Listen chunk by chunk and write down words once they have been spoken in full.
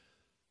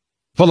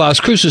For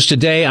Las Cruces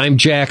today, I'm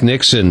Jack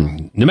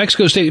Nixon. New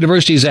Mexico State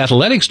University's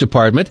athletics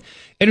department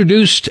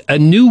introduced a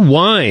new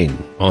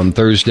wine on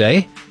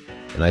Thursday,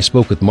 and I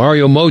spoke with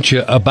Mario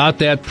Moccia about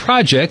that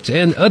project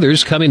and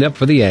others coming up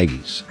for the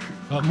Aggies.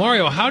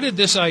 Mario, how did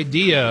this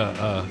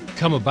idea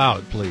come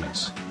about,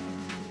 please?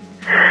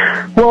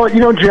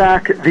 Well,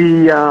 Jack,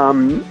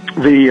 the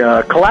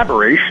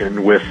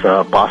collaboration with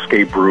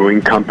Bosque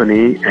Brewing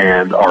Company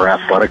and our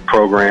athletic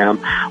program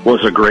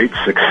was a great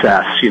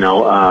success.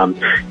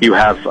 You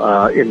have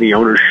in the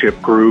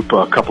ownership group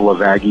a couple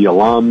of Aggie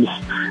alums.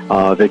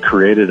 They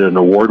created an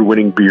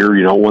award-winning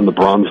beer, won the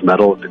bronze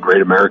medal at the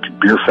Great American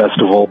Beer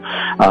Festival,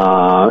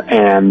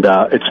 and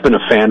it's been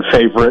a fan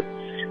favorite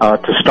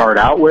to start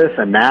out with,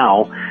 and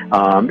now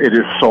it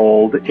is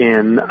sold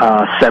in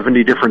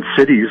 70 different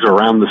cities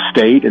around the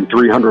state and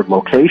 300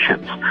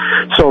 locations.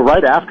 So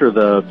right after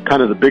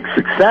the big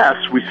success,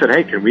 we said,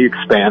 hey, can we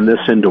expand this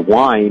into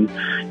wine,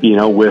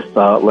 with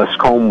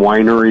Lescombe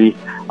Winery.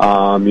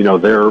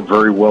 They're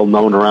very well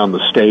known around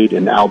the state,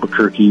 in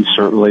Albuquerque,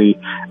 certainly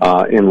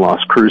in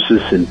Las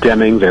Cruces, in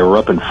Deming. They were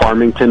up in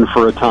Farmington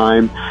for a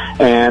time.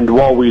 And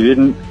while we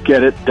didn't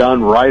get it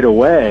done right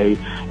away,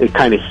 it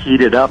kind of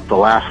heated up the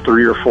last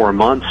 3 or 4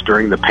 months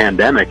during the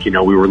pandemic. We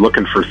were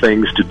looking for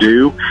things to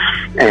do.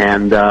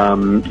 And,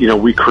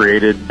 we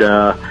created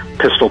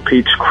Pistol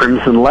Pete's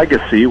Crimson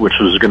Legacy, which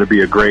was going to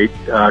be a great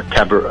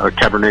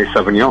Cabernet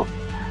Sauvignon.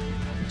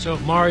 So,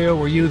 Mario,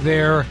 were you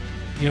there,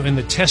 in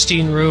the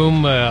testing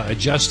room,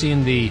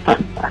 adjusting the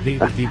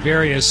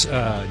various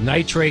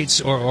nitrates,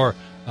 or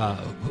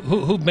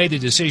who made the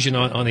decision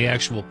on the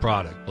actual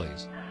product,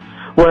 please?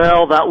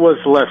 Well, that was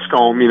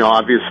Lescombe.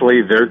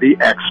 Obviously they're the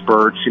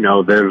experts.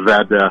 They've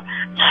had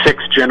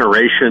 6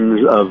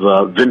 generations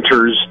of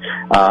vintners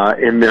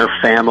in their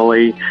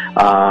family.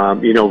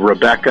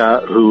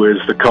 Rebecca, who is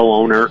the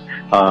co-owner,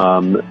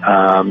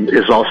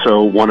 is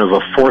also one of a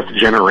 4th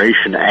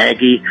generation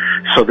Aggie.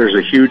 So there's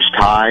a huge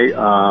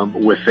tie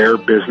with their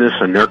business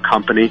and their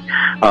company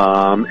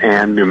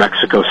and New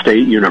Mexico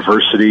State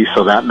University.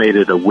 So that made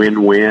it a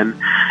win-win.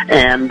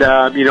 And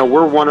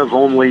we're one of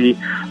only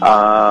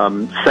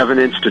 7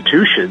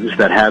 institutions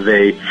that have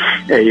a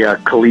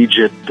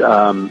collegiate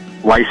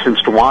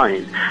licensed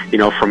wine,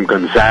 from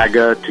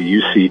Gonzaga to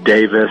UC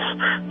Davis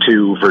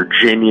to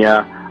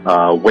Virginia,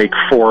 Wake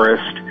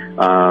Forest,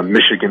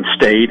 Michigan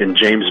State, and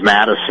James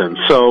Madison.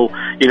 So,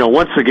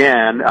 once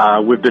again,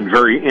 we've been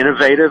very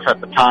innovative.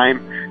 At the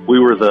time, we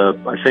were the,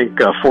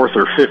 4th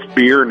or 5th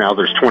beer. Now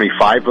there's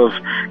 25 of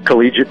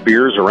collegiate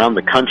beers around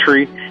the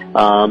country.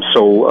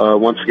 So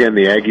once again,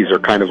 the Aggies are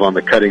kind of on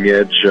the cutting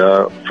edge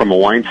from a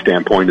wine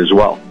standpoint as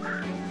well.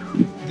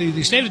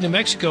 The state of New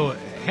Mexico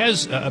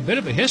has a bit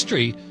of a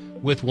history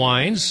with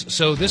wines,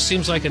 so this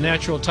seems like a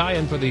natural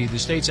tie-in for the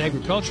state's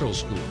agricultural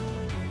school.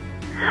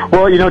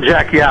 Well,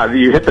 Jack, yeah,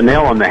 you hit the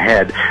nail on the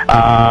head.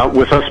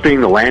 With us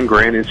being the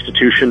land-grant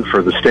institution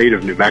for the state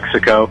of New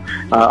Mexico,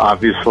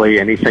 obviously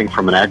anything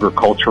from an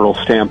agricultural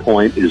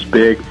standpoint is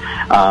big.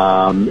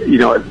 A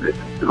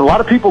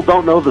lot of people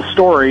don't know the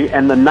story,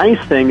 and the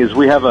nice thing is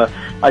we have a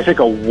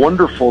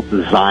wonderful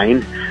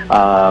design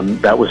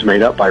that was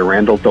made up by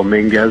Randall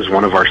Dominguez,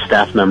 one of our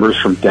staff members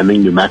from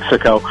Deming, New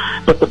Mexico.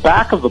 But the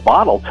back of the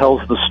bottle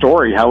tells the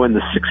story how in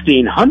the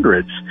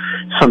 1600s,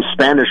 some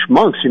Spanish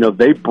monks,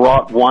 they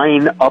brought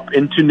wine up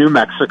into New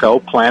Mexico,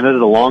 planted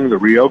it along the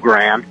Rio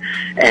Grande,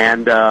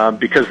 and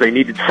because they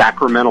needed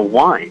sacramental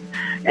wine.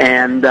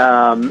 And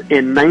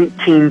in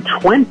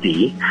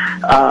 1920,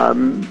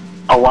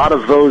 a lot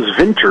of those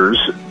vintners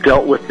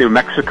dealt with New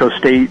Mexico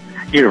State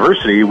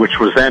University, which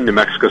was then New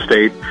Mexico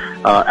State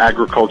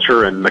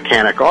Agriculture and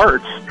Mechanic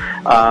Arts,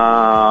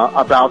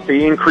 about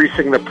the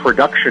increasing the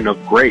production of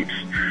grapes.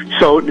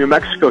 So New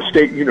Mexico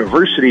State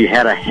University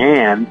had a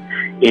hand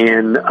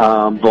in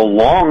the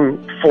long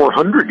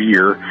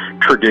 400-year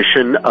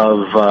tradition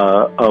of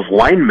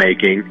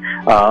winemaking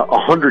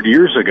 100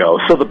 years ago.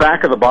 So the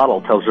back of the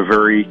bottle tells a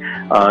very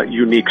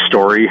unique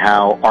story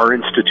how our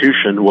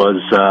institution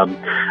was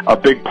a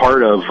big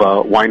part of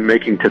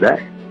winemaking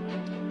today.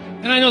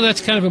 And I know that's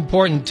kind of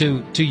important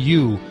to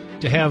you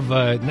to have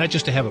not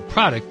just to have a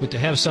product, but to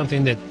have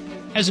something that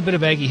has a bit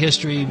of Aggie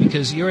history,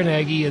 because you're an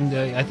Aggie, and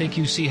I think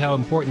you see how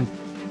important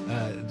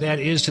that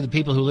is to the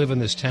people who live in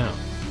this town.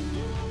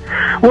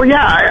 Well,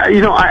 yeah,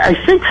 I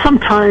think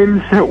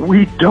sometimes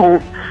we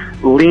don't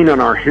lean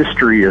on our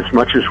history as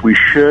much as we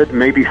should.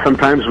 Maybe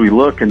sometimes we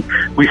look and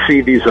we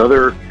see these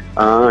other,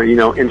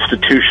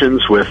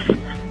 institutions with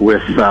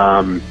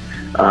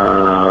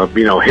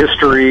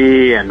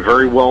history and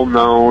very well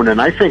known. And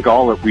I think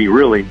all that we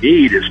really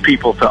need is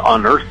people to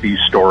unearth these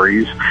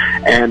stories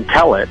and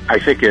tell it. I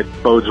think it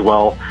bodes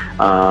well,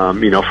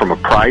 from a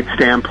pride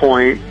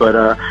standpoint. But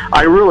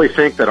I really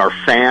think that our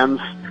fans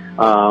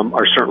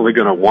are certainly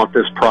going to want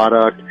this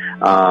product.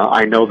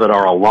 I know that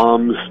our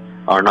alums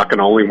are not going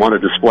to only want to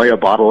display a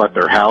bottle at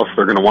their house.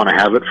 They're going to want to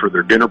have it for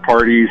their dinner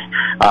parties.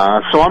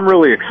 So I'm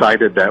really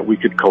excited that we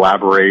could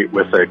collaborate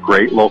with a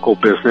great local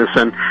business.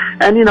 And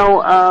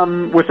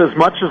with as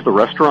much as the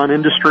restaurant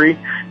industry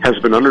has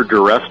been under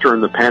duress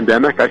during the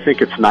pandemic, I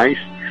think it's nice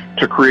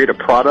to create a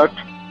product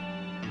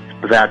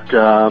that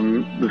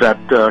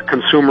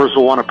consumers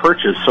will want to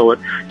purchase. So it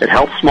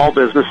helps small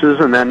businesses,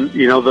 and then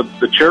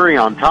the cherry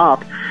on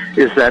top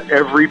is that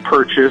every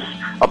purchase,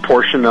 a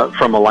portion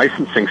from a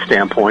licensing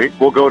standpoint,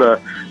 will go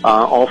to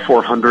all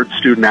 400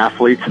 student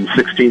athletes in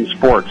 16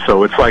 sports.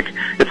 So it's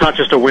not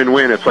just a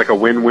win-win; it's like a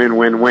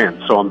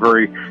win-win-win-win. So I'm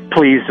very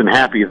pleased and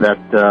happy that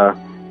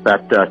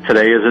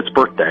today is its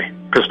birthday.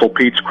 Pistol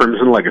Pete's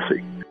Crimson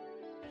Legacy.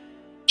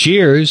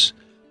 Cheers!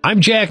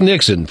 I'm Jack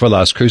Nixon for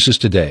Las Cruces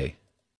Today.